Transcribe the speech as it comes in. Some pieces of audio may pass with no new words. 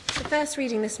first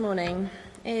reading this morning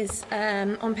is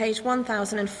on page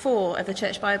 1004 of the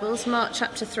Church Bibles, Mark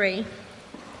chapter 3.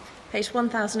 Page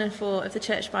 1004 of the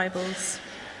Church Bibles.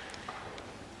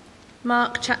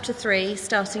 Mark chapter 3,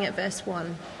 starting at verse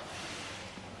 1.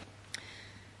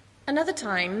 Another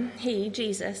time, he,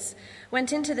 Jesus,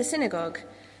 went into the synagogue,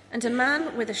 and a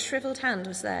man with a shriveled hand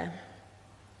was there.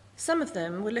 Some of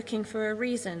them were looking for a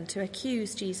reason to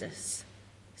accuse Jesus,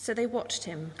 so they watched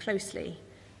him closely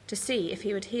to see if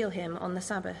he would heal him on the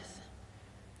Sabbath.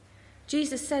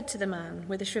 Jesus said to the man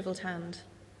with the shriveled hand,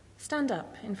 "Stand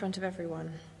up in front of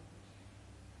everyone."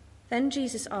 Then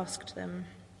Jesus asked them,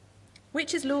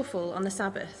 "Which is lawful on the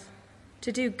Sabbath,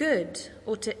 to do good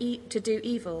or to do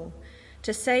evil,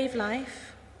 to save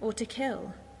life or to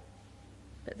kill?"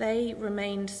 But they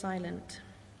remained silent.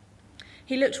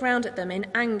 He looked round at them in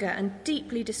anger and,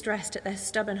 deeply distressed at their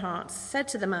stubborn hearts, said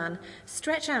to the man,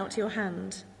 "Stretch out your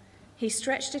hand." He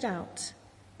stretched it out,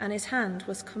 and his hand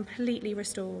was completely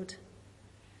restored.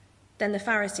 Then the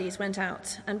Pharisees went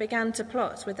out and began to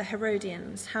plot with the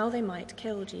Herodians how they might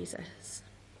kill Jesus.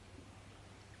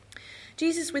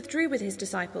 Jesus withdrew with his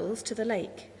disciples to the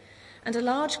lake, and a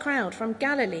large crowd from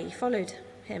Galilee followed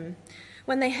him.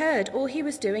 When they heard all he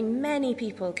was doing, many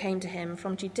people came to him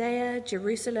from Judea,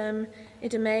 Jerusalem,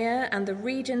 Idumea, and the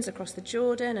regions across the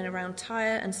Jordan and around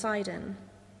Tyre and Sidon.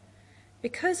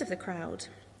 Because of the crowd,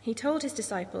 he told his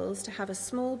disciples to have a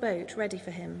small boat ready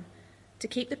for him, to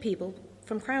keep the people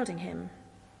from crowding him.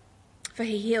 For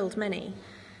he healed many,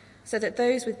 so that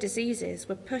those with diseases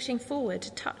were pushing forward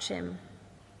to touch him.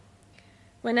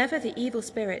 Whenever the evil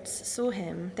spirits saw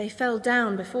him, they fell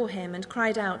down before him and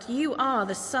cried out, "You are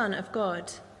the Son of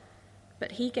God."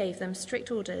 But he gave them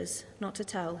strict orders not to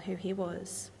tell who he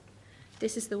was.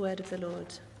 This is the word of the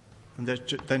Lord. And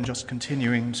then just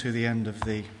continuing to the end of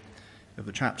the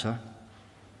chapter,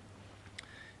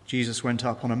 Jesus went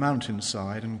up on a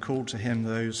mountainside and called to him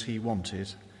those he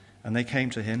wanted, and they came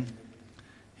to him.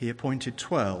 He appointed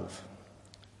 12,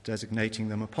 designating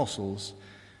them apostles,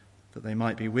 that they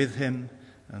might be with him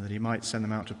and that he might send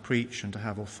them out to preach and to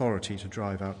have authority to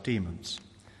drive out demons.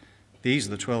 These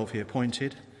are the 12 he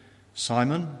appointed: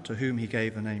 Simon, to whom he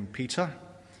gave the name Peter;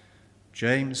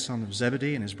 James, son of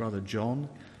Zebedee, and his brother John.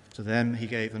 To them he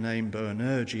gave the name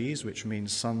Boanerges, which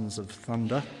means sons of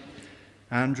thunder;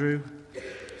 Andrew,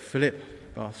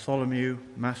 Philip, Bartholomew,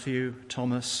 Matthew,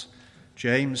 Thomas,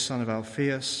 James, son of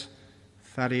Alphaeus,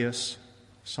 Thaddeus,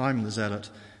 Simon the Zealot,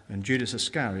 and Judas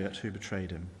Iscariot, who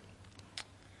betrayed him.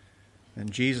 Then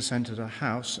Jesus entered a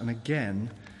house, and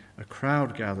again a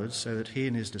crowd gathered so that he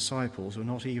and his disciples were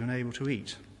not even able to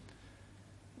eat.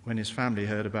 When his family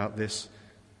heard about this,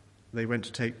 they went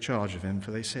to take charge of him,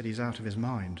 for they said, "He's out of his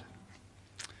mind."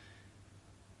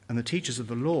 And the teachers of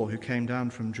the law who came down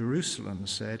from Jerusalem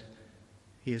said,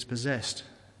 "He is possessed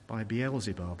by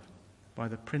Beelzebub, by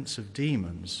the prince of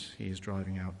demons he is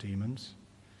driving out demons."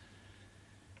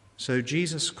 So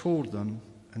Jesus called them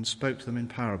and spoke to them in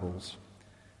parables.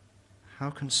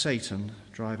 "How can Satan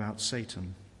drive out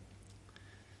Satan?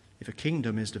 If a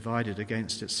kingdom is divided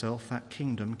against itself, that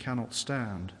kingdom cannot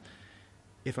stand.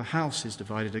 If a house is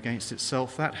divided against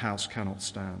itself, that house cannot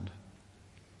stand.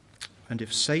 And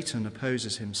if Satan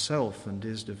opposes himself and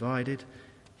is divided,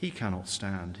 he cannot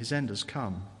stand. His end has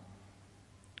come.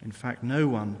 In fact, no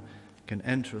one can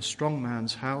enter a strong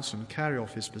man's house and carry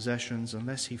off his possessions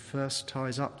unless he first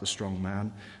ties up the strong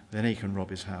man, then he can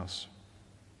rob his house.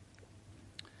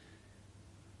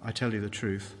 I tell you the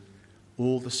truth,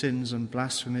 all the sins and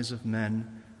blasphemies of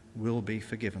men will be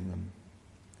forgiven them.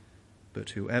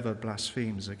 But whoever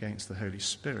blasphemes against the Holy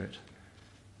Spirit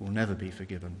will never be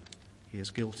forgiven. He is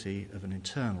guilty of an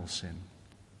eternal sin."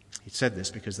 He said this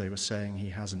because they were saying he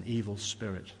has an evil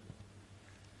spirit.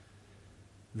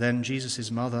 Then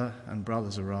Jesus' mother and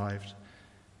brothers arrived.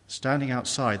 Standing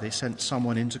outside, they sent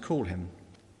someone in to call him.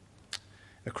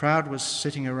 A crowd was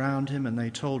sitting around him, and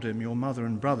they told him, "Your mother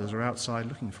and brothers are outside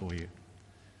looking for you."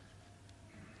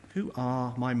 "Who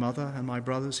are my mother and my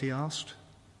brothers?" he asked.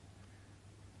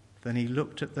 Then he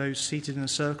looked at those seated in a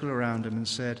circle around him and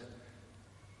said,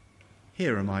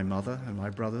 "Here are my mother and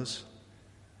my brothers.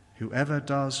 Whoever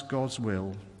does God's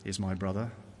will is my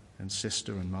brother and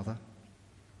sister and mother."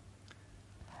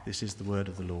 This is the word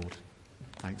of the Lord.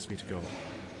 Thanks be to God.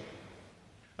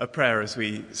 A prayer as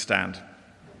we stand.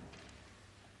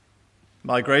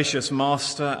 My gracious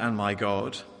Master and my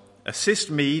God, assist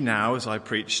me now as I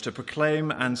preach to proclaim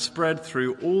and spread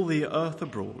through all the earth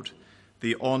abroad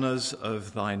the honours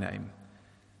of thy name.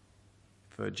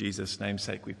 For Jesus' name's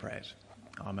sake we pray it.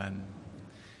 Amen.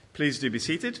 Please do be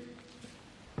seated.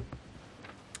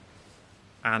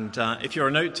 And if you're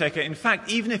a note taker, in fact,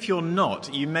 even if you're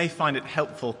not, you may find it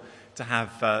helpful to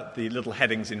have the little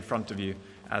headings in front of you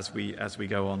as we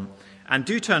go on. And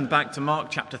do turn back to Mark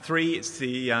chapter 3. It's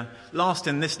the last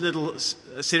in this little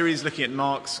series looking at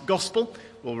Mark's Gospel.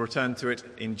 We'll return to it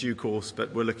in due course,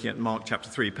 but we're looking at Mark chapter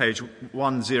 3, page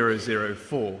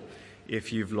 1004,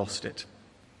 if you've lost it.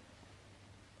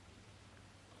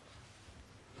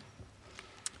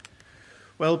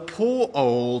 Well, poor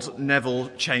old Neville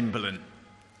Chamberlain,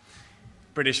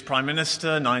 British Prime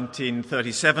Minister,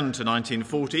 1937 to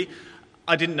 1940.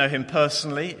 I didn't know him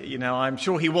personally. I'm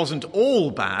sure he wasn't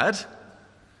all bad.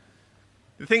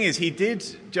 The thing is, he did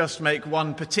just make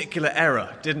one particular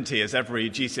error, didn't he, as every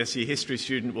GCSE history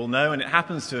student will know, and it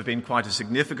happens to have been quite a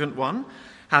significant one.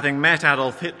 Having met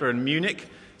Adolf Hitler in Munich,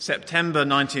 September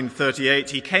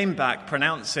 1938, he came back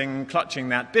clutching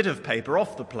that bit of paper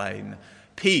off the plane,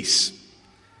 peace.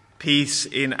 Peace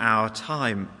in our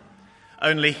time.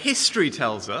 Only history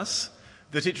tells us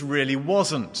that it really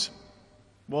wasn't,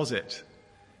 was it?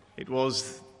 It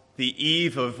was the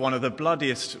eve of one of the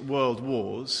bloodiest world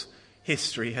wars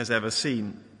history has ever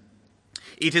seen.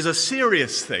 It is a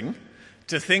serious thing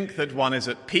to think that one is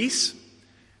at peace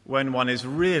when one is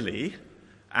really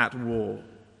at war.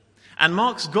 And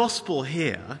Mark's gospel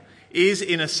here is,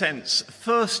 in a sense,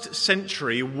 first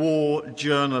century war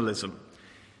journalism,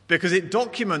 because it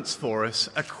documents for us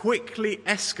a quickly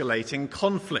escalating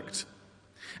conflict.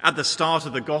 At the start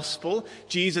of the gospel,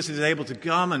 Jesus is able to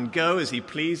come and go as he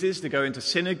pleases, to go into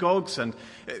synagogues, and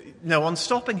no one's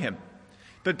stopping him.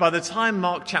 But by the time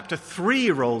Mark chapter 3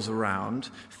 rolls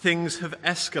around, things have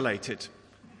escalated.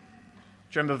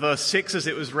 Do you remember verse 6 as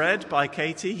it was read by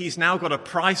Katie? He's now got a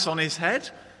price on his head.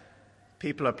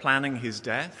 People are planning his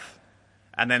death.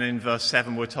 And then in verse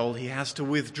 7 we're told he has to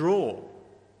withdraw.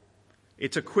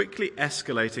 It's a quickly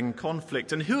escalating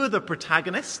conflict. And who are the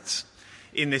protagonists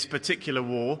in this particular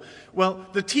war? Well,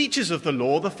 the teachers of the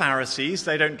law, the Pharisees,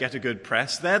 they don't get a good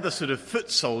press. They're the sort of foot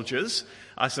soldiers,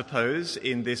 I suppose,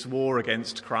 in this war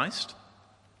against Christ.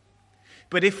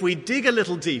 But if we dig a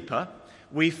little deeper,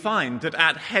 we find that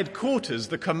at headquarters,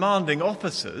 the commanding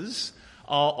officers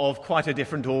are of quite a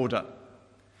different order.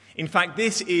 In fact,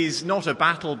 this is not a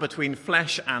battle between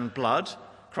flesh and blood,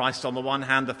 Christ on the one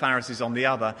hand, the Pharisees on the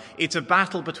other. It's a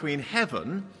battle between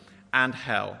heaven and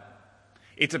hell.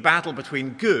 It's a battle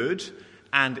between good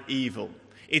and evil.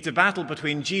 It's a battle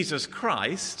between Jesus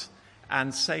Christ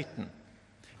and Satan.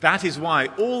 That is why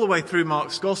all the way through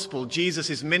Mark's gospel,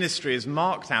 Jesus' ministry is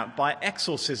marked out by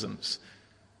exorcisms.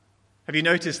 Have you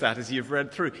noticed that as you've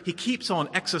read through? He keeps on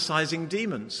exorcising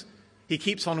demons. He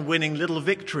keeps on winning little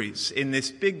victories in this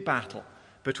big battle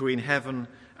between heaven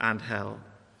and hell.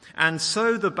 And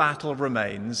so the battle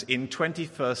remains in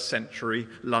 21st century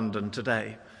London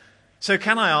today. So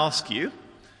can I ask you,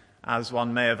 as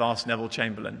one may have asked Neville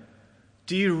Chamberlain,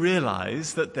 do you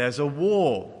realize that there's a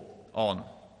war on?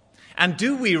 And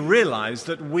do we realize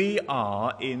that we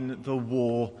are in the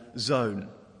war zone?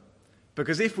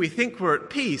 Because if we think we're at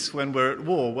peace when we're at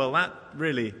war, well, that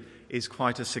really is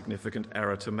quite a significant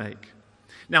error to make.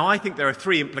 Now, I think there are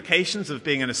three implications of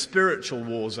being in a spiritual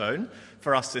war zone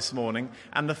for us this morning,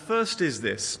 and the first is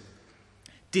this: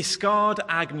 discard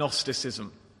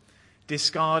agnosticism.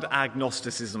 Discard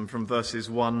agnosticism from verses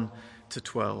 1 to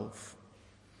 12.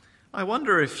 I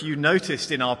wonder if you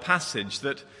noticed in our passage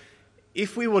that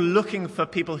if we were looking for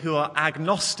people who are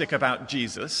agnostic about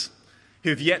Jesus,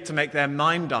 who've yet to make their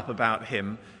mind up about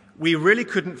him, we really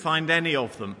couldn't find any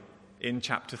of them in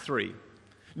chapter 3.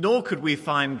 Nor could we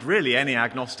find really any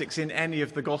agnostics in any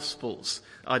of the Gospels,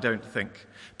 I don't think.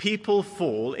 People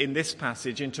fall in this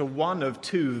passage into one of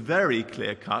two very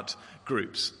clear-cut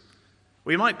groups.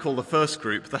 We might call the first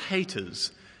group the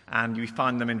haters, and we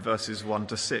find them in verses 1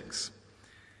 to 6.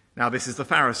 Now, this is the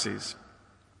Pharisees.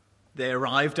 They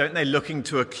arrive, don't they, looking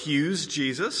to accuse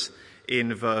Jesus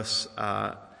in verse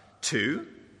 2,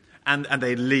 and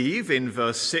they leave in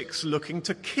verse 6 looking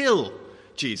to kill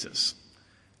Jesus.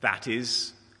 That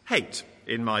is hate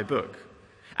in my book.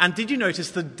 And did you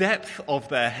notice the depth of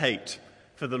their hate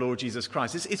for the Lord Jesus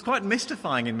Christ? It's quite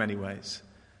mystifying in many ways.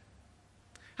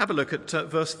 Have a look at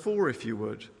verse 4, if you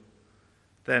would.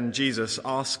 Then Jesus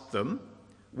asked them,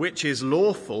 which is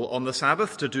lawful on the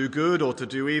Sabbath, to do good or to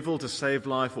do evil, to save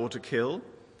life or to kill?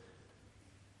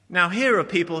 Now, here are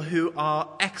people who are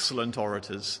excellent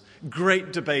orators,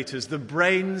 great debaters, the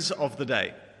brains of the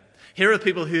day. Here are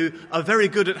people who are very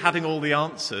good at having all the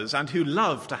answers and who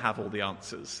love to have all the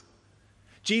answers.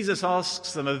 Jesus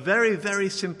asks them a very, very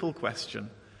simple question.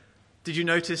 Did you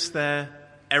notice their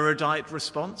erudite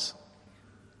response?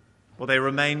 Well, they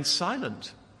remained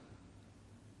silent.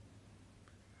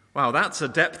 Wow, that's a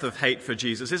depth of hate for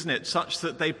Jesus, isn't it? Such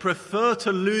that they prefer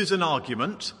to lose an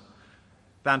argument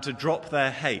than to drop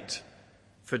their hate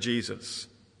for Jesus.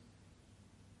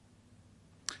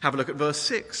 Have a look at verse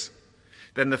 6.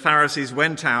 Then the Pharisees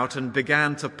went out and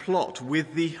began to plot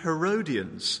with the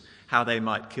Herodians how they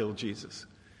might kill Jesus.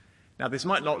 Now, this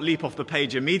might not leap off the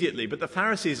page immediately, but the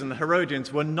Pharisees and the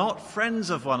Herodians were not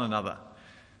friends of one another.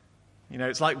 You know,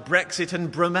 it's like Brexit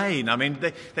and Bremain. I mean,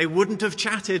 they wouldn't have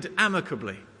chatted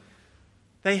amicably.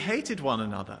 They hated one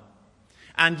another.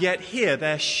 And yet here,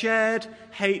 their shared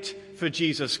hate for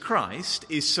Jesus Christ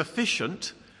is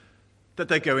sufficient that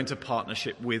they go into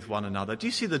partnership with one another. Do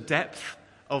you see the depth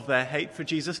of their hate for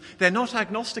Jesus? They're not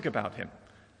agnostic about him.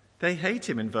 They hate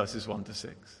him in verses 1 to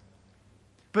 6.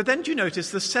 But then do you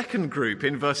notice the second group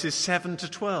in verses 7 to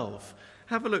 12?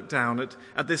 Have a look down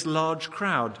at this large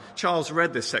crowd. Charles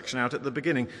read this section out at the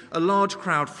beginning. A large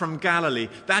crowd from Galilee,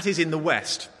 that is in the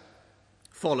west,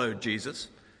 followed Jesus.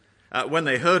 When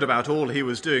they heard about all he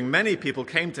was doing, many people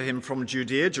came to him from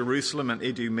Judea, Jerusalem, and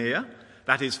Idumea,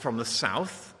 that is from the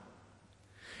south,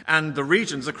 and the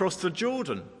regions across the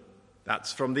Jordan,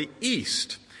 that's from the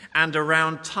east, and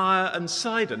around Tyre and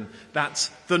Sidon, that's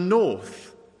the north.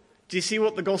 Do you see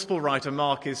what the gospel writer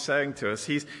Mark is saying to us?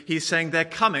 He's saying they're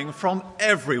coming from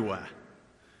everywhere.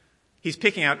 He's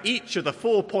picking out each of the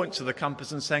 4 points of the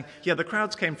compass and saying, yeah, the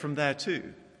crowds came from there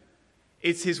too.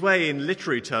 It's his way in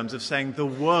literary terms of saying the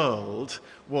world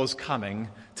was coming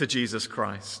to Jesus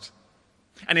Christ.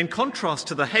 And in contrast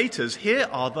to the haters, here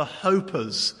are the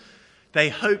hopers. They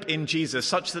hope in Jesus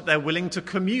such that they're willing to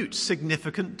commute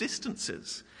significant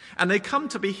distances. And they come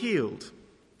to be healed.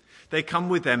 They come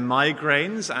with their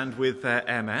migraines and with their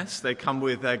MS. They come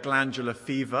with their glandular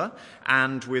fever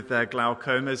and with their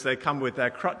glaucomas. They come with their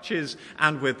crutches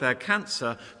and with their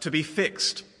cancer to be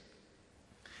fixed.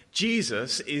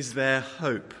 Jesus is their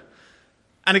hope.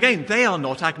 And again, they are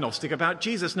not agnostic about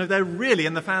Jesus. No, they're really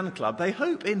in the fan club. They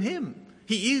hope in him.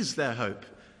 He is their hope.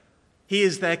 He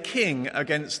is their king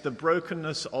against the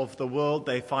brokenness of the world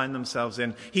they find themselves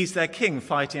in. He's their king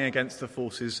fighting against the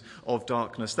forces of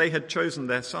darkness. They had chosen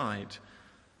their side.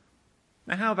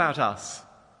 Now, how about us?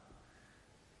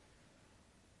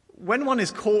 When one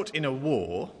is caught in a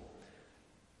war,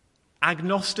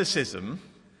 agnosticism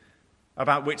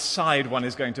about which side one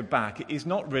is going to back is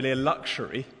not really a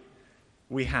luxury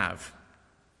we have.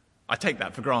 I take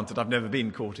that for granted. I've never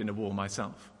been caught in a war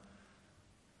myself.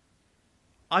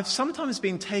 I've sometimes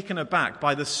been taken aback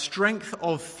by the strength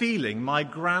of feeling my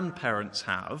grandparents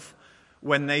have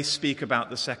when they speak about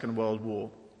the Second World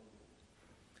War.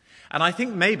 And I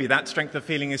think maybe that strength of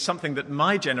feeling is something that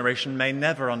my generation may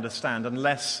never understand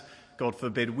unless, God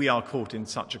forbid, we are caught in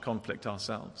such a conflict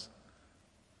ourselves.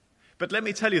 But let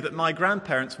me tell you that my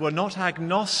grandparents were not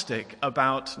agnostic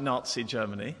about Nazi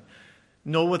Germany,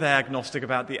 nor were they agnostic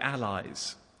about the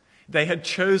Allies. They had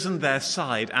chosen their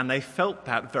side, and they felt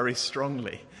that very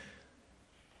strongly.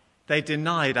 They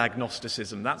denied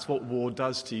agnosticism. That's what war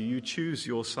does to you. You choose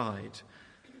your side.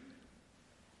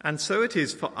 And so it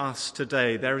is for us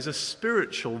today. There is a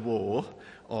spiritual war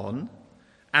on,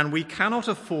 and we cannot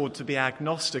afford to be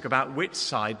agnostic about which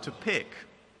side to pick.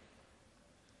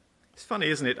 It's funny,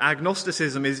 isn't it?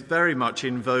 Agnosticism is very much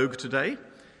in vogue today.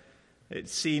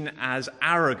 It's seen as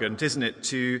arrogant, isn't it,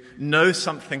 to know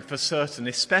something for certain,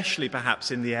 especially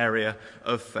perhaps in the area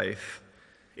of faith.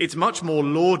 It's much more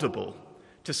laudable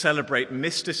to celebrate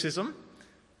mysticism,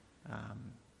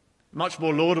 much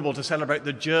more laudable to celebrate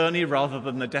the journey rather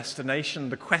than the destination,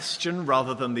 the question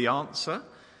rather than the answer.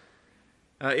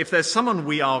 If there's someone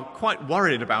we are quite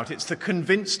worried about, it's the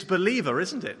convinced believer,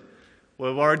 isn't it?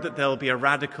 We're worried that there'll be a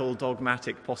radical,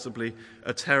 dogmatic, possibly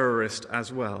a terrorist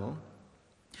as well.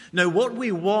 No, what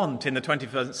we want in the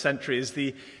 21st century is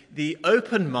the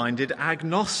open-minded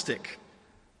agnostic.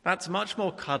 That's much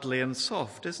more cuddly and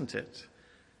soft, isn't it?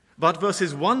 But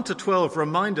verses 1 to 12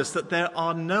 remind us that there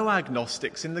are no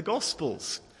agnostics in the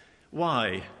Gospels.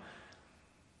 Why?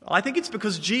 I think it's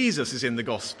because Jesus is in the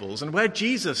Gospels, and where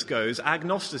Jesus goes,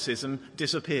 agnosticism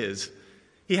disappears.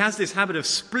 He has this habit of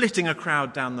splitting a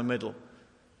crowd down the middle.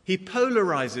 He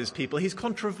polarizes people. He's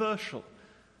controversial.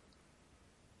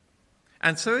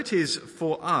 And so it is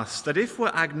for us that if we're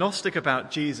agnostic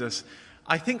about Jesus,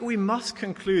 I think we must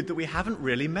conclude that we haven't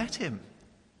really met him.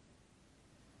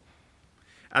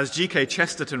 As G.K.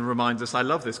 Chesterton reminds us, I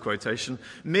love this quotation,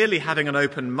 merely having an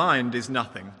open mind is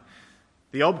nothing.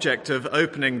 The object of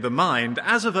opening the mind,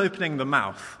 as of opening the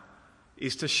mouth,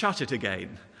 is to shut it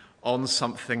again on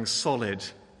something solid.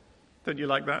 Don't you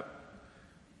like that?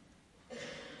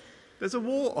 There's a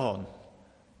war on.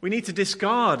 We need to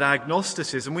discard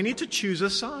agnosticism. We need to choose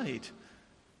a side.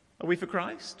 Are we for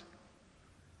Christ?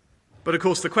 But of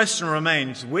course the question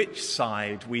remains which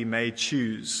side we may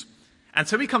choose. And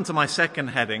so we come to my second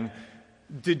heading,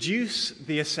 deduce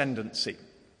the ascendancy.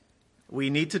 We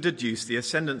need to deduce the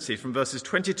ascendancy from verses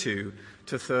 22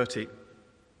 to 30.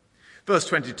 Verse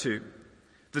 22,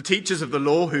 the teachers of the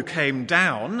law who came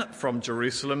down from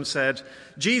Jerusalem said,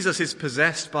 Jesus is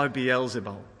possessed by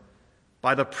Beelzebul.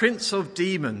 By the prince of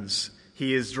demons,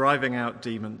 he is driving out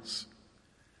demons.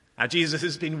 Now, Jesus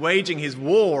has been waging his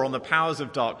war on the powers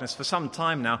of darkness for some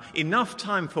time now, enough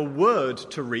time for word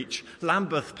to reach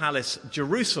Lambeth Palace,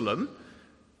 Jerusalem,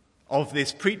 of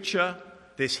this preacher,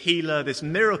 this healer, this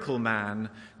miracle man,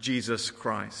 Jesus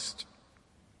Christ.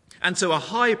 And so a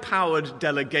high-powered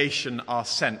delegation are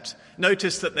sent.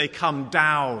 Notice that they come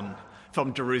down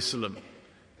from Jerusalem.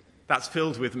 That's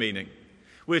filled with meaning.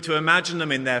 We're to imagine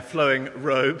them in their flowing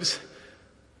robes,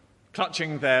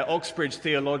 clutching their Oxbridge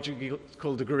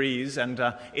theological degrees and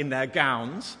in their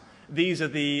gowns. These are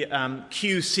the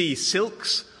QC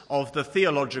silks of the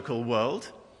theological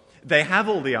world. They have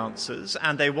all the answers,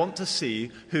 and they want to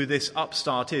see who this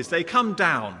upstart is. They come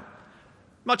down,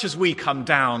 much as we come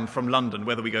down from London,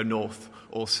 whether we go north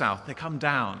or south. They come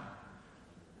down.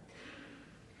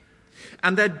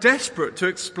 And they're desperate to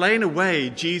explain away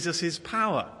Jesus'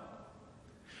 power.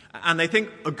 And they think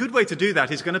a good way to do that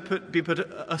is going to put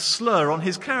a slur on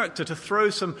his character, to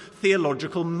throw some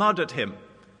theological mud at him.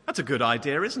 That's a good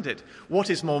idea, isn't it? What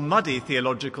is more muddy,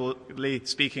 theologically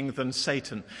speaking, than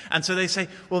Satan? And so they say,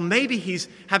 well, maybe he's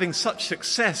having such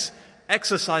success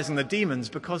exorcising the demons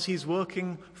because he's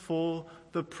working for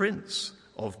the prince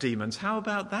of demons. How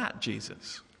about that,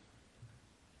 Jesus?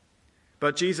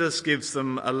 But Jesus gives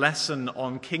them a lesson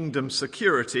on kingdom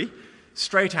security,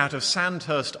 straight out of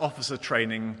Sandhurst officer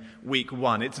training week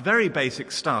 1. It's very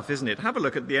basic stuff, isn't it? Have a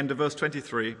look at the end of verse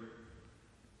 23.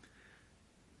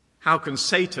 How can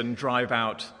Satan drive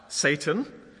out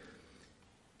Satan?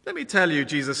 Let me tell you,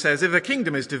 Jesus says, if a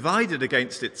kingdom is divided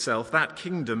against itself, that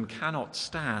kingdom cannot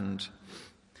stand.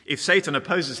 If Satan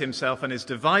opposes himself and is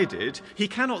divided, he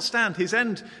cannot stand. His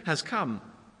end has come.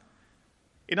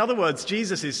 In other words,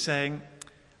 Jesus is saying,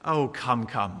 oh, come.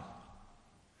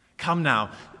 Come now.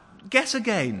 Guess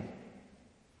again.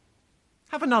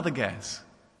 Have another guess.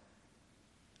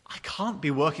 I can't be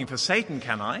working for Satan,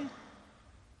 can I?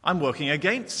 I'm working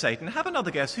against Satan. Have another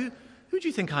guess. Who do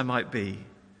you think I might be?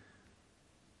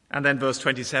 And then verse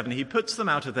 27, he puts them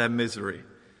out of their misery.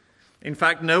 In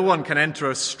fact, no one can enter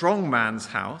a strong man's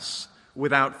house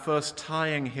without first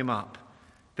tying him up.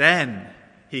 Then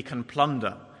he can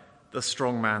plunder the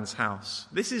strong man's house.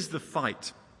 This is the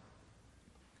fight.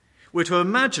 We're to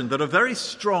imagine that a very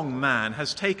strong man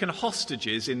has taken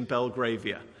hostages in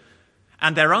Belgravia,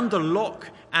 and they're under lock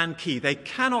and key. They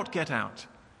cannot get out.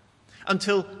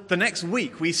 Until the next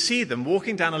week, we see them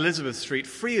walking down Elizabeth Street,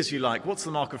 free as you like. What's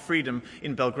the mark of freedom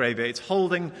in Belgravia? It's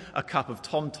holding a cup of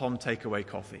Tom Tom takeaway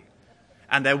coffee.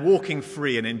 And they're walking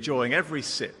free and enjoying every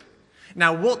sip.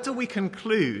 Now, what do we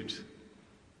conclude?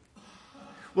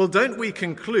 Well, don't we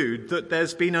conclude that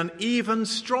there's been an even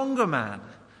stronger man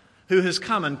who has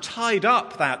come and tied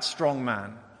up that strong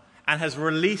man and has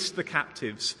released the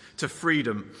captives to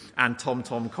freedom and Tom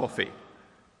Tom coffee?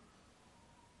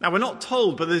 Now, we're not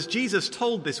told, but as Jesus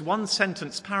told this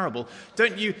one-sentence parable,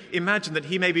 don't you imagine that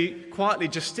he maybe quietly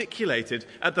gesticulated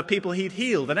at the people he'd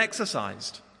healed and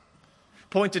exorcised,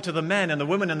 pointed to the men and the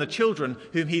women and the children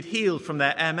whom he'd healed from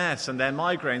their MS and their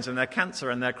migraines and their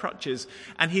cancer and their crutches,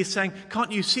 and he's saying,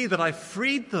 can't you see that I've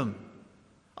freed them?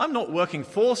 I'm not working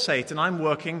for Satan, I'm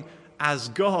working as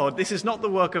God. This is not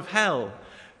the work of hell.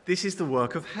 This is the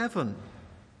work of heaven.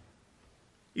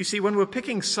 You see, when we're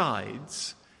picking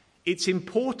sides, it's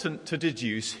important to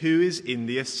deduce who is in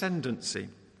the ascendancy.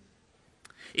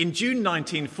 In June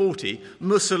 1940,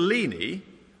 Mussolini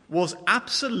was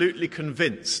absolutely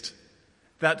convinced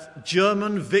that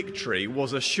German victory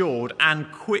was assured,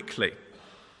 and quickly.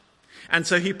 And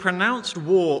so he pronounced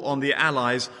war on the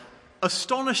Allies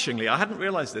astonishingly, I hadn't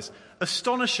realized this,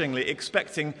 astonishingly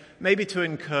expecting maybe to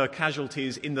incur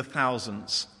casualties in the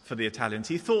thousands for the Italians.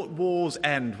 He thought war's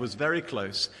end was very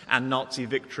close and Nazi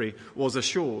victory was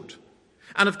assured.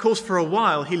 And of course, for a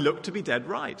while, he looked to be dead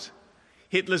right.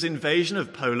 Hitler's invasion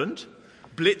of Poland,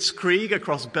 blitzkrieg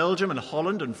across Belgium and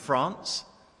Holland and France,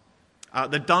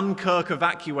 the Dunkirk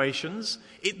evacuations,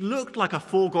 it looked like a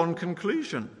foregone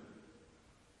conclusion.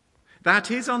 That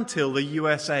is until the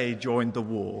USA joined the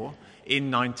war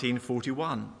in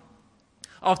 1941,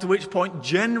 after which point,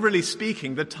 generally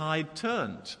speaking, the tide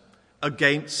turned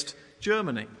against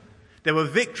Germany. There were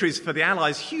victories for the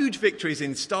Allies, huge victories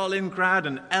in Stalingrad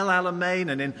and El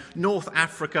Alamein and in North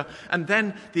Africa. And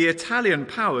then the Italian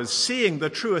powers, seeing the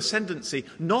true ascendancy,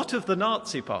 not of the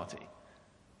Nazi party,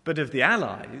 but of the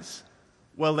Allies,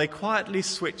 Well, they quietly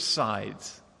switched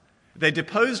sides. They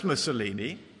deposed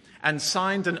Mussolini and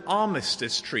signed an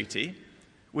armistice treaty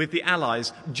with the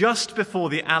Allies just before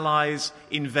the Allies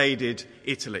invaded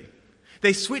Italy.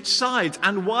 They switched sides,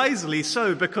 and wisely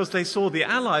so, because they saw the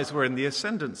Allies were in the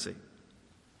ascendancy.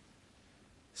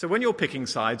 So when you're picking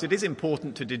sides, it is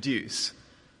important to deduce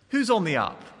who's on the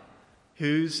up,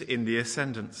 who's in the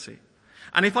ascendancy.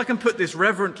 And if I can put this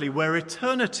reverently, where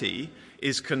eternity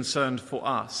is concerned for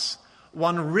us,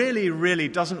 one really, really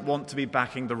doesn't want to be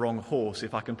backing the wrong horse,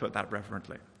 if I can put that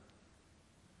reverently.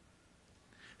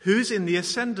 Who's in the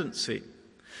ascendancy?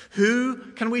 Who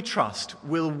can we trust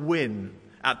will win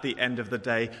at the end of the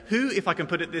day? Who, if I can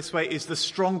put it this way, is the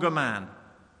stronger man,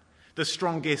 the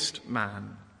strongest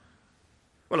man?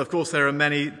 Well, of course, there are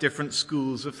many different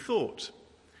schools of thought.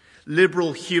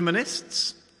 Liberal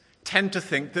humanists tend to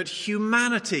think that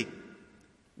humanity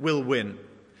will win.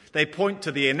 They point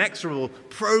to the inexorable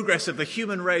progress of the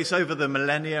human race over the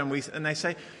millennia, and they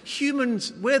say,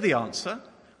 humans, we're the answer.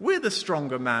 We're the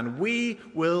stronger man. We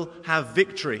will have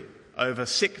victory over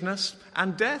sickness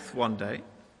and death one day.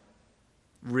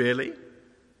 Really?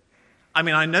 I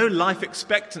mean, I know life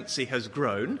expectancy has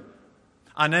grown.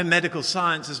 I know medical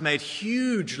science has made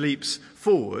huge leaps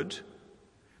forward.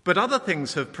 But other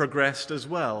things have progressed as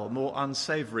well, more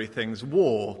unsavory things.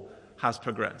 War has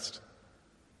progressed.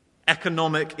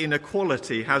 Economic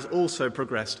inequality has also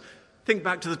progressed. Think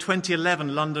back to the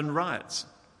 2011 London riots.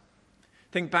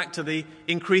 Think back to the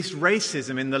increased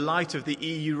racism in the light of the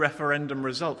EU referendum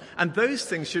result. And those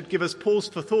things should give us pause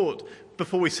for thought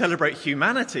before we celebrate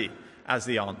humanity as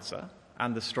the answer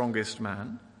and the strongest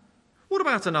man. What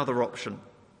about another option?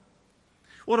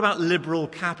 What about liberal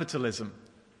capitalism?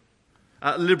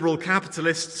 Liberal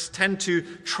capitalists tend to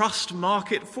trust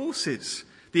market forces,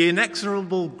 the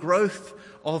inexorable growth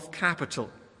of capital,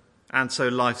 and so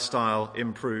lifestyle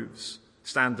improves,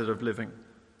 standard of living.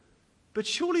 But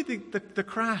surely the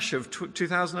crash of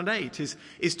 2008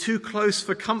 is too close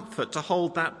for comfort to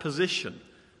hold that position,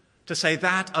 to say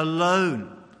that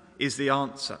alone is the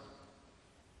answer.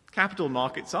 Capital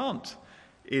markets aren't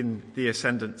in the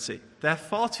ascendancy. They're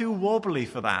far too wobbly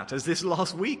for that, as this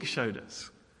last week showed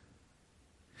us.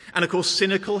 And of course,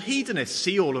 cynical hedonists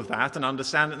see all of that and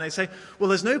understand it, and they say, well,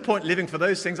 there's no point living for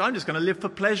those things. I'm just going to live for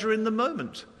pleasure in the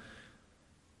moment.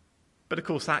 But of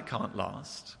course, that can't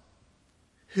last.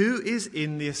 Who is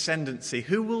in the ascendancy?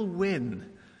 Who will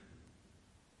win?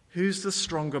 Who's the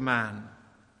stronger man?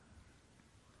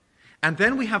 And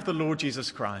then we have the Lord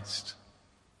Jesus Christ.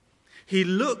 He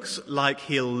looks like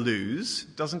he'll lose,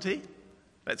 doesn't he?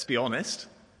 Let's be honest.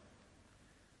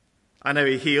 I know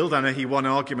he healed, I know he won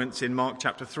arguments in Mark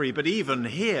chapter 3, but even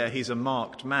here he's a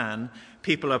marked man.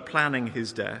 People are planning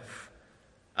his death.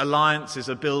 Alliances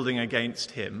are building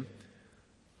against him.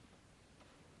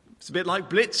 It's a bit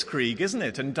like Blitzkrieg, isn't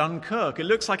it? And Dunkirk. It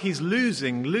looks like he's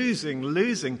losing. Who's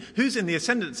in the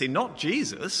ascendancy? Not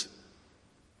Jesus.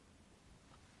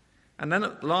 And then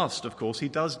at last, of course, he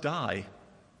does die.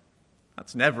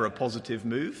 That's never a positive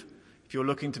move if you're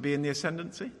looking to be in the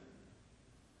ascendancy.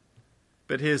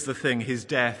 But here's the thing, his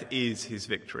death is his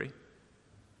victory.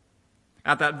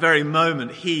 At that very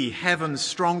moment, he, heaven's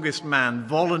strongest man,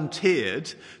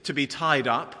 volunteered to be tied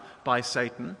up by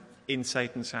Satan in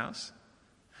Satan's house,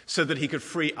 so that he could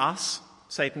free us,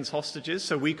 Satan's hostages,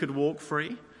 so we could walk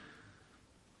free,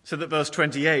 so that, verse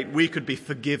 28, we could be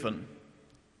forgiven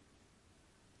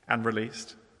and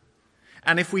released.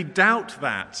 And if we doubt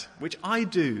that, which I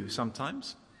do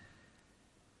sometimes,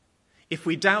 if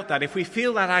we doubt that, if we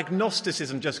feel that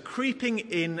agnosticism just creeping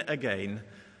in again,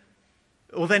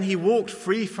 well, then he walked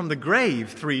free from the grave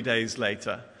 3 days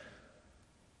later,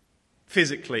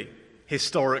 physically,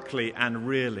 historically, and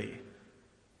really,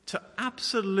 to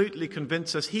absolutely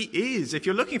convince us he is, if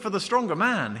you're looking for the stronger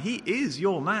man, he is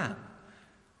your man.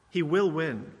 He will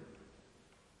win.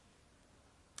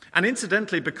 And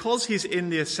incidentally, because he's in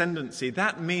the ascendancy,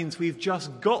 that means we've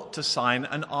just got to sign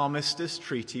an armistice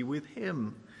treaty with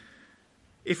him.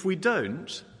 If we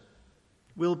don't,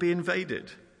 we'll be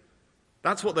invaded.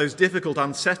 That's what those difficult,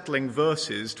 unsettling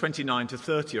verses 29 to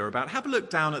 30 are about. Have a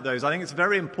look down at those. I think it's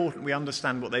very important we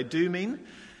understand what they do mean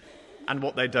and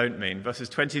what they don't mean. Verses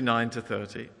 29 to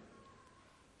 30.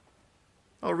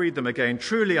 I'll read them again.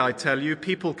 Truly I tell you,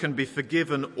 people can be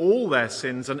forgiven all their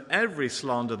sins and every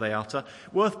slander they utter.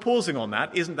 Worth pausing on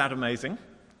that. Isn't that amazing?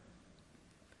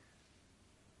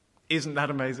 Isn't that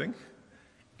amazing?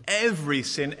 Every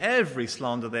sin, every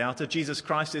slander they utter, Jesus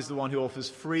Christ is the one who offers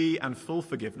free and full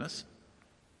forgiveness.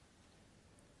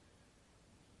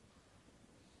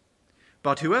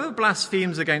 But whoever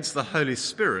blasphemes against the Holy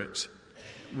Spirit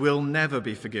will never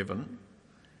be forgiven,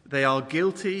 They are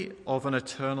guilty of an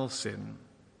eternal sin.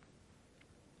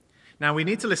 Now, we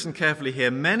need to listen carefully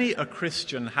here. Many a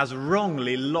Christian has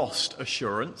wrongly lost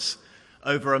assurance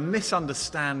over a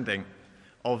misunderstanding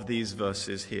of these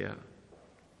verses here.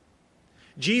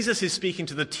 Jesus is speaking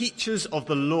to the teachers of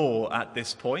the law at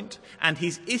this point, and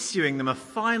he's issuing them a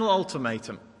final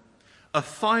ultimatum, a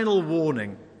final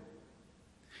warning.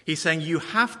 He's saying, you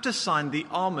have to sign the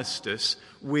armistice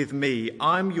with me.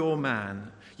 I'm your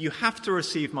man. You have to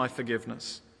receive my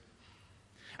forgiveness.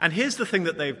 And here's the thing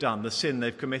that they've done, the sin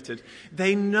they've committed.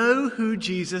 They know who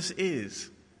Jesus is.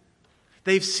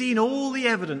 They've seen all the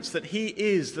evidence that he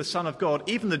is the Son of God.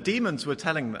 Even the demons were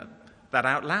telling them that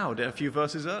out loud a few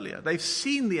verses earlier. They've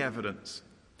seen the evidence.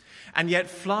 And yet,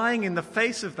 flying in the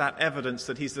face of that evidence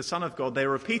that he's the Son of God, they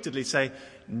repeatedly say,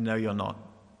 no, you're not.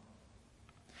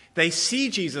 They see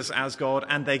Jesus as God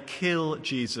and they kill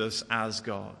Jesus as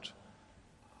God.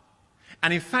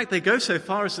 And in fact, they go so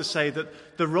far as to say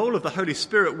that the role of the Holy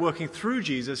Spirit working through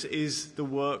Jesus is the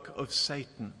work of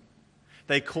Satan.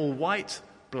 They call white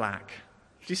black.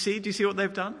 Do you see what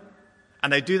they've done?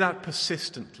 And they do that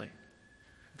persistently.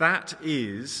 That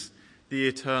is the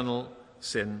eternal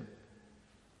sin.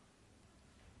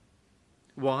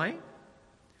 Why?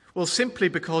 Well, simply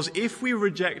because if we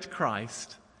reject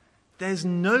Christ, there's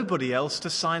nobody else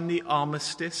to sign the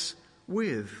armistice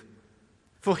with.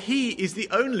 For he is the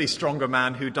only stronger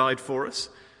man who died for us.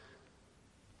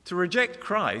 To reject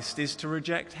Christ is to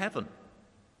reject heaven.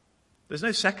 There's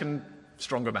no second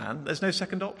stronger man. There's no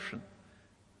second option.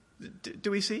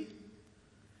 Do we see?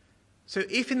 So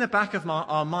if in the back of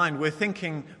our mind we're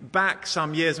thinking back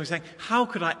some years and we're saying, how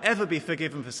could I ever be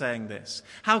forgiven for saying this?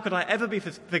 How could I ever be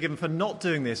forgiven for not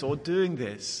doing this or doing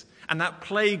this? And that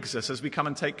plagues us as we come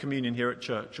and take communion here at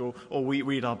church or we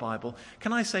read our Bible.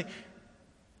 Can I say,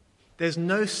 there's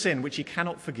no sin which he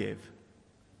cannot forgive.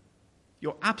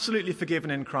 You're absolutely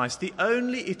forgiven in Christ. The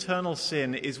only eternal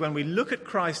sin is when we look at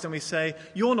Christ and we say,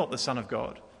 you're not the Son of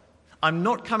God. I'm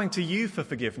not coming to you for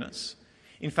forgiveness.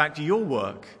 In fact, your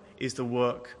work is the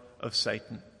work of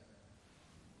Satan.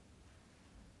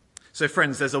 So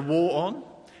friends, there's a war on.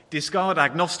 Discard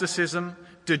agnosticism,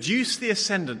 deduce the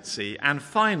ascendancy, and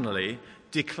finally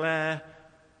declare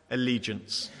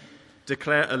allegiance.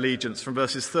 Declare allegiance from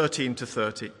verses 13 to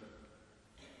 30.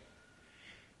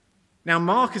 Now,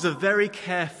 Mark is a very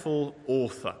careful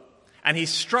author, and he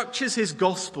structures his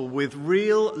gospel with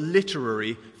real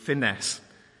literary finesse.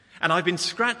 And I've been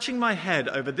scratching my head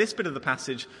over this bit of the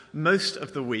passage most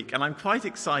of the week, and I'm quite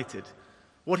excited.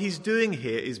 What he's doing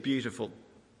here is beautiful.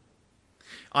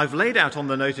 I've laid out on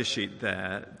the notice sheet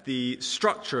there the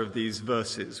structure of these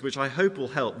verses, which I hope will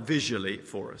help visually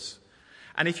for us.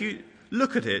 And if you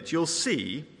look at it, you'll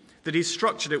see that he's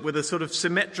structured it with a sort of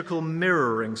symmetrical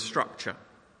mirroring structure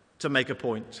to make a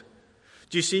point.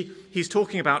 Do you see? He's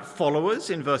talking about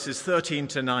followers in verses 13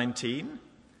 to 19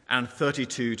 and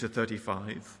 32 to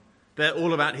 35. They're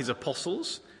all about his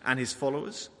apostles and his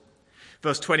followers.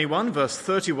 Verse 21, verse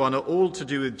 31 are all to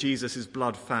do with Jesus'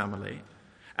 blood family.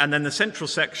 And then the central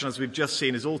section, as we've just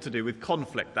seen, is all to do with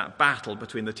conflict, that battle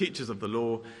between the teachers of the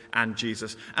law and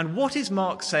Jesus. And what is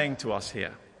Mark saying to us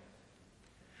here?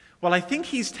 Well, I think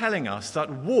he's telling us that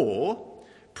war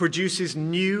produces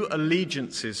new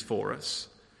allegiances for us.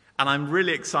 And I'm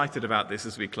really excited about this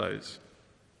as we close.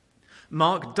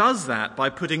 Mark does that by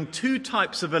putting two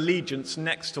types of allegiance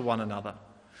next to one another.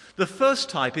 The first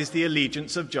type is the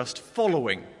allegiance of just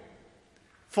following.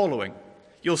 Following.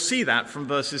 You'll see that from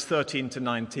verses 13 to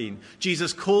 19.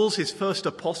 Jesus calls his first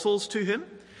apostles to him,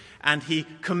 and he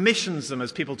commissions them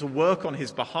as people to work on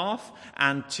his behalf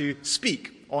and to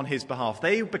speak on his behalf.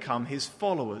 They become his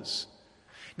followers.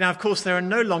 Now, of course, there are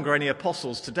no longer any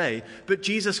apostles today, but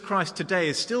Jesus Christ today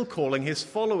is still calling his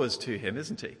followers to him,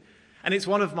 isn't he? And it's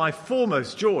one of my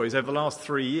foremost joys over the last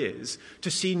 3 years to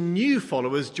see new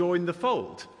followers join the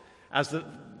fold as the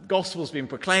gospel's been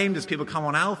proclaimed, as people come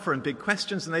on Alpha and Big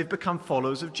Questions, and they've become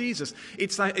followers of Jesus.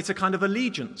 It's a kind of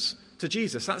allegiance to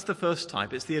Jesus. That's the first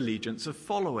type. It's the allegiance of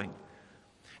following.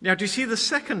 Now, do you see the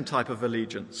second type of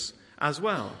allegiance as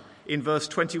well in verse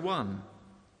 21?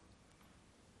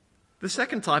 The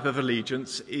second type of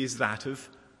allegiance is that of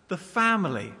the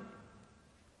family.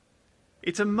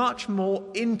 It's a much more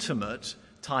intimate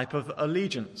type of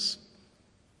allegiance.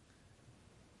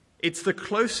 It's the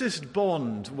closest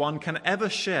bond one can ever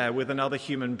share with another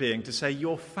human being, to say,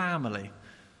 your family.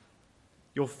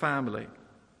 Your family.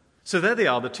 So there they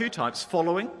are, the two types,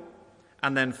 following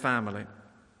and then family.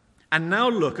 And now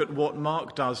look at what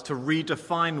Mark does to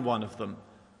redefine one of them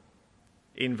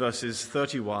in verses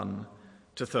 31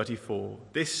 to 34.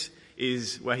 This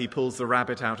is where he pulls the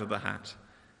rabbit out of the hat.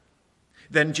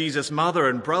 Then Jesus' mother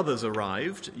and brothers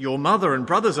arrived. Your mother and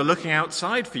brothers are looking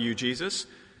outside for you, Jesus.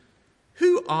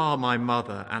 Who are my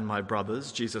mother and my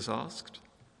brothers? Jesus asked.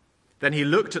 Then he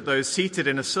looked at those seated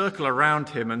in a circle around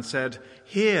him and said,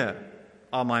 Here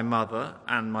are my mother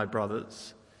and my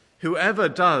brothers. Whoever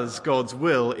does God's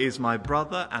will is my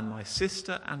brother and my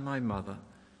sister and my mother.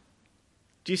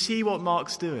 Do you see what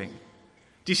Mark's doing?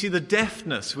 Do you see the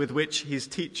deftness with which he's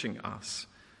teaching us?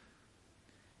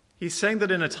 He's saying that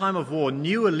in a time of war,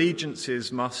 new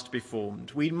allegiances must be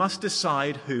formed. We must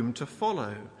decide whom to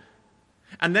follow.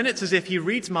 And then it's as if he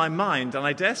reads my mind, and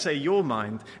I dare say your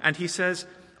mind, and he says,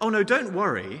 oh no, don't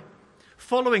worry.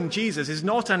 Following Jesus is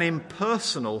not an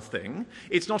impersonal thing.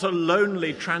 It's not a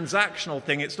lonely transactional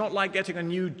thing. It's not like getting a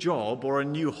new job or a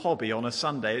new hobby on a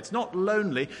Sunday. It's not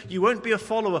lonely. You won't be a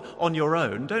follower on your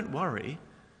own. Don't worry.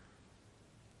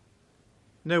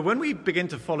 No, when we begin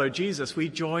to follow Jesus, we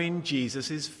join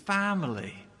Jesus'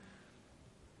 family.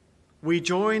 We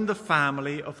join the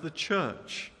family of the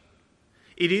church.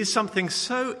 It is something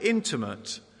so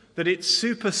intimate that it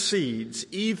supersedes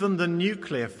even the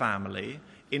nuclear family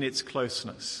in its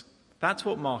closeness. That's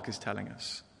what Mark is telling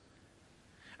us.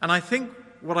 And I think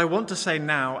what I want to say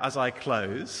now as I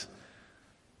close,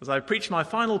 as I preach my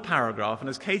final paragraph and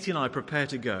as Katie and I prepare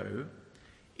to go,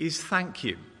 is thank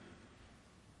you.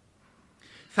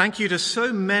 Thank you to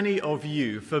so many of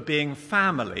you for being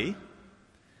family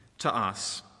to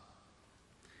us.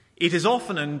 It has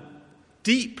often and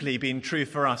deeply been true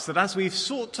for us that as we've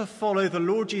sought to follow the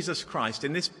Lord Jesus Christ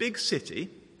in this big city,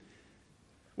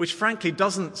 which frankly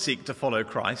doesn't seek to follow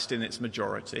Christ in its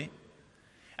majority,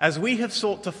 as we have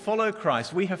sought to follow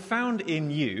Christ, we have found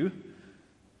in you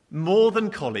more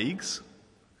than colleagues,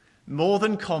 more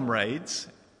than comrades,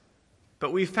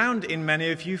 but we found in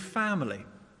many of you family.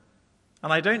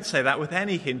 And I don't say that with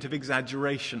any hint of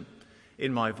exaggeration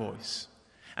in my voice.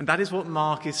 And that is what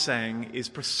Mark is saying is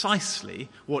precisely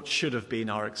what should have been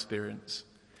our experience.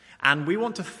 And we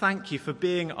want to thank you for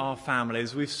being our family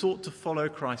as we've sought to follow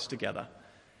Christ together.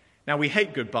 Now, we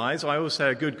hate goodbyes. I always say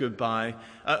a good goodbye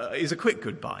is a quick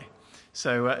goodbye.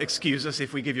 So excuse us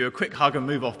if we give you a quick hug and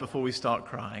move off before we start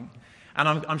crying. And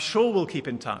I'm sure we'll keep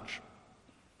in touch.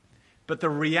 But the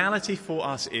reality for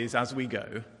us is, as we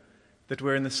go, that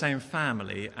we're in the same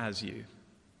family as you.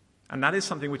 And that is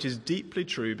something which is deeply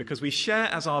true because we share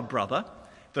as our brother,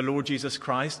 the Lord Jesus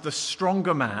Christ, the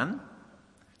stronger man,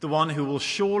 the one who will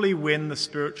surely win the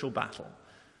spiritual battle.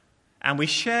 And we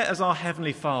share as our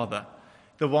Heavenly Father,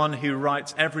 the one who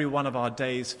writes every one of our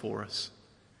days for us.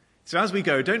 So as we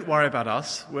go, don't worry about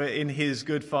us. We're in his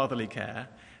good fatherly care,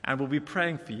 and we'll be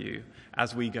praying for you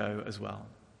as we go as well.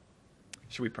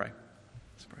 Shall we pray?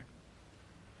 Let's pray.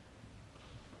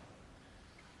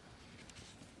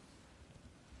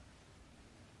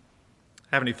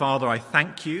 Heavenly Father, I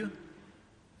thank you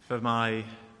for my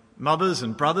mothers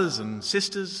and brothers and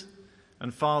sisters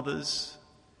and fathers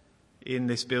in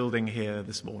this building here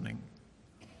this morning.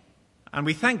 And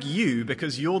we thank you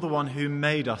because you're the one who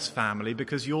made us family,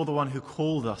 because you're the one who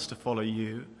called us to follow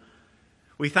you.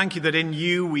 We thank you that in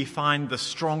you we find the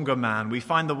stronger man. We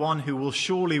find the one who will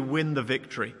surely win the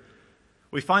victory.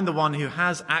 We find the one who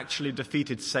has actually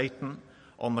defeated Satan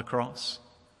on the cross.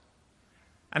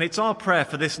 And it's our prayer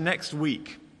for this next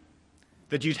week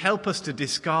that you'd help us to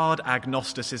discard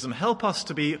agnosticism, help us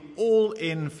to be all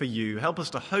in for you, help us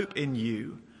to hope in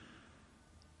you.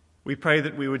 We pray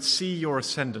that we would see your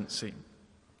ascendancy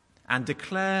and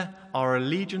declare our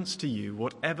allegiance to you,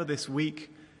 whatever this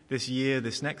week, this year,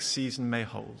 this next season may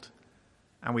hold.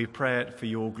 And we pray it for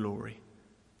your glory.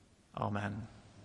 Amen.